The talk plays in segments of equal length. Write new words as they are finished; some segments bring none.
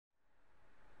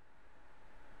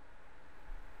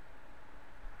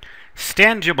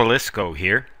Stan Gibilisco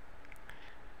here.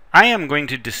 I am going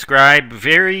to describe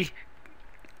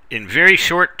in very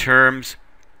short terms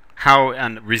how a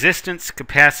resistance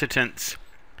capacitance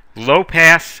low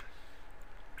pass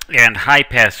and high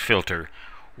pass filter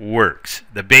works.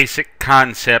 The basic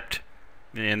concept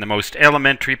in the most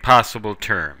elementary possible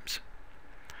terms.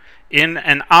 In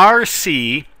an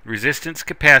RC, resistance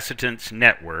capacitance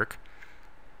network,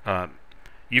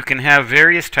 you can have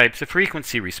various types of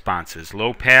frequency responses: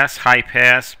 low pass, high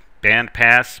pass,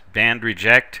 band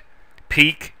reject,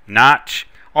 peak, notch,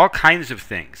 all kinds of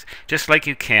things, just like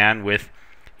you can with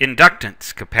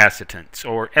inductance capacitance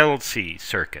or LC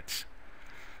circuits.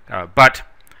 But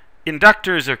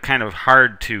inductors are kind of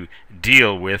hard to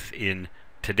deal with in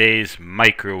today's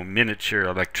miniature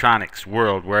electronics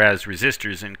world, whereas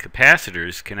resistors and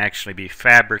capacitors can actually be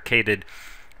fabricated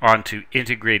onto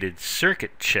integrated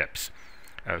circuit chips.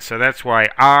 So that's why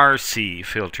RC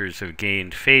filters have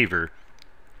gained favor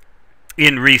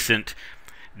in recent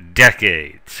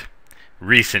decades.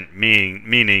 Recent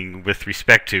meaning with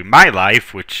respect to my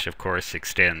life, which of course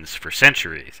extends for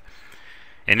centuries.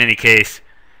 In any case,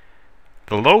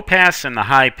 the low pass and the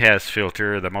high pass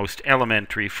filter are the most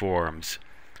elementary forms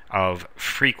of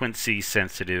frequency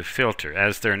sensitive filter.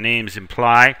 As their names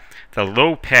imply, the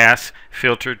low pass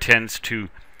filter tends to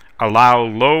allow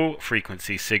low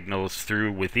frequency signals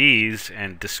through with ease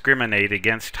and discriminate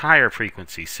against higher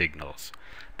frequency signals.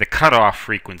 The cutoff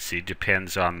frequency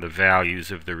depends on the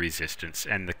values of the resistance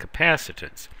and the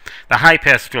capacitance. The high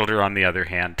pass filter, on the other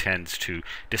hand, tends to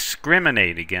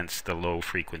discriminate against the low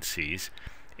frequencies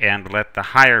and let the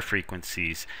higher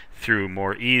frequencies through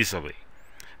more easily.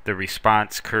 The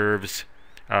response curves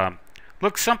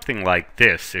look something like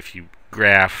this if you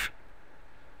graph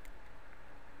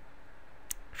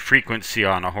frequency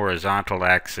on a horizontal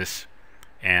axis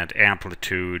and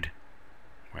amplitude,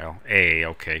 well,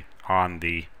 on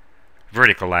the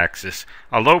vertical axis.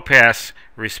 A low pass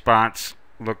response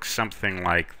looks something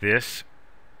like this,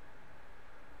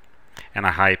 and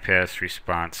a high pass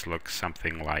response looks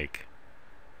something like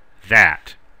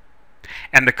that.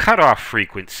 And the cutoff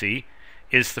frequency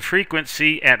is the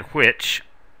frequency at which,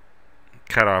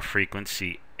 cutoff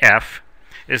frequency F,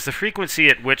 is the frequency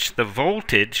at which the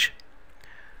voltage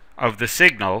of the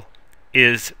signal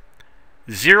is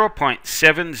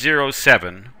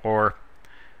 0.707, or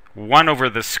 1 over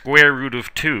the square root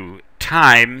of 2,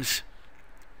 times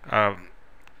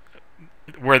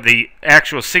where the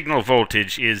actual signal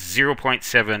voltage is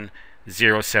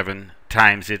 0.707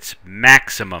 times its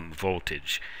maximum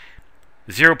voltage.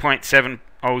 0.707,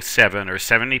 or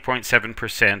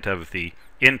 70.7% of the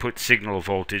input signal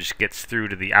voltage gets through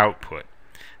to the output.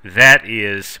 That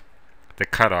is the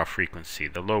cutoff frequency.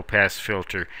 The low pass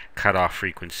filter cutoff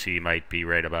frequency might be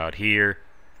right about here,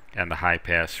 and the high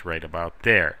pass right about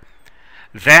there.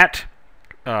 That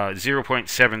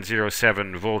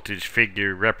 0.707 voltage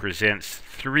figure represents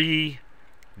 3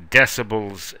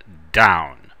 decibels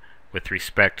down with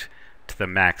respect to the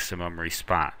maximum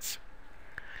response.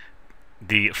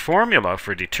 The formula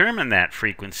for determining that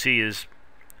frequency is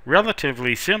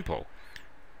relatively simple.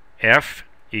 F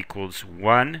equals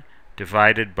 1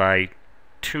 divided by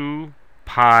 2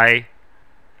 pi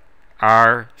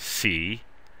RC,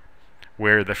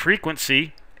 where the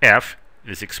frequency F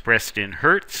is expressed in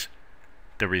hertz,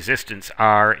 the resistance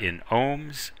R in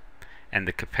ohms, and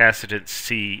the capacitance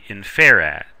C in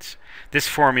farads. This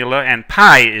formula, and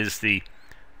pi is the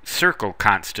circle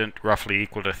constant, roughly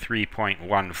equal to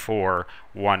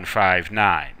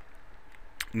 3.14159.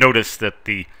 Notice that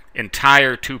the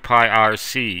entire 2 pi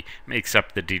RC makes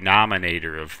up the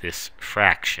denominator of this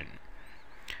fraction.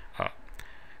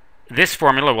 This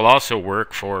formula will also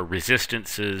work for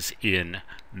resistances in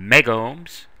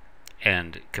megohms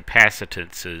and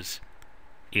capacitances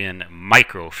in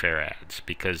microfarads,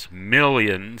 because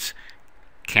millions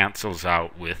cancels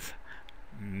out with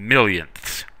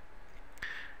millionths.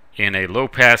 In a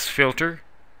low-pass filter,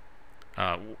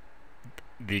 the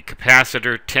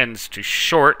capacitor tends to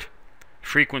short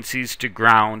frequencies to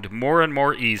ground more and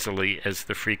more easily as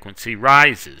the frequency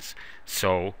rises.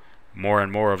 So more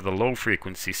and more of the low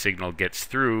frequency signal gets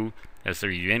through. As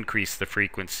you increase the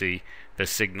frequency, the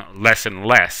signal less and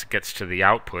less gets to the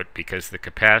output because the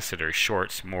capacitor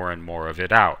shorts more and more of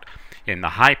it out. In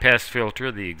the high pass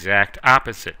filter, the exact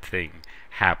opposite thing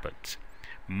happens.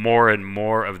 More and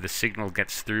more of the signal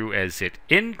gets through as it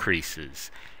increases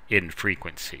in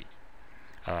frequency.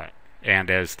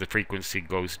 And as the frequency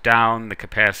goes down, the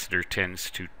capacitor tends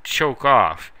to choke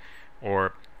off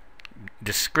or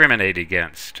discriminate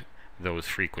against those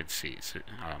frequencies.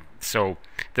 So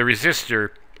the resistor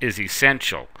is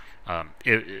essential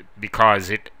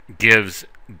because it gives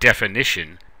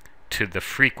definition to the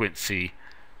frequency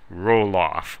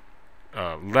roll-off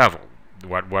level,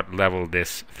 what level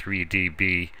this 3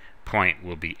 dB point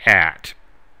will be at.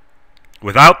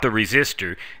 Without the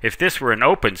resistor, if this were an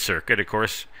open circuit, of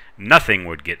course, nothing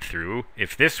would get through.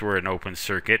 If this were an open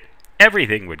circuit,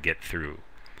 everything would get through.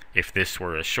 If this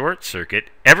were a short circuit,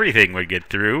 everything would get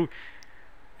through.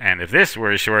 And if this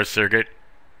were a short circuit,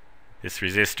 this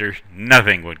resistor,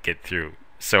 nothing would get through.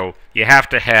 So you have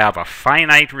to have a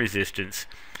finite resistance,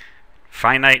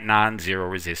 finite non-zero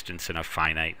resistance, and a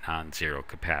finite non-zero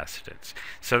capacitance.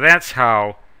 So that's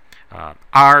how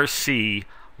RC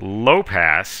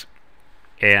low-pass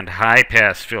and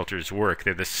high-pass filters work.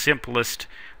 They're the simplest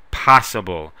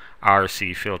possible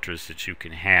RC filters that you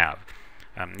can have.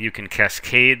 You can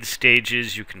cascade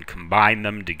stages, you can combine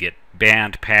them to get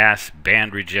band pass,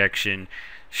 band rejection,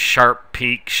 sharp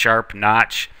peak, sharp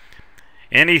notch.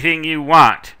 Anything you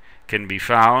want can be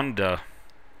found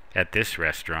at this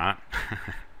restaurant.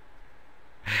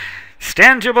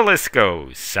 Stan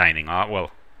Jabalisco signing off.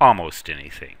 Well, almost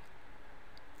anything.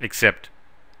 Except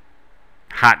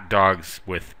hot dogs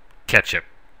with ketchup.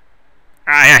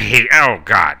 I hate. Oh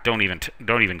God! Don't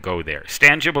even go there.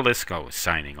 Stan Jabalisco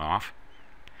signing off.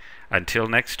 Until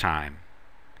next time.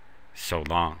 So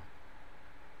long.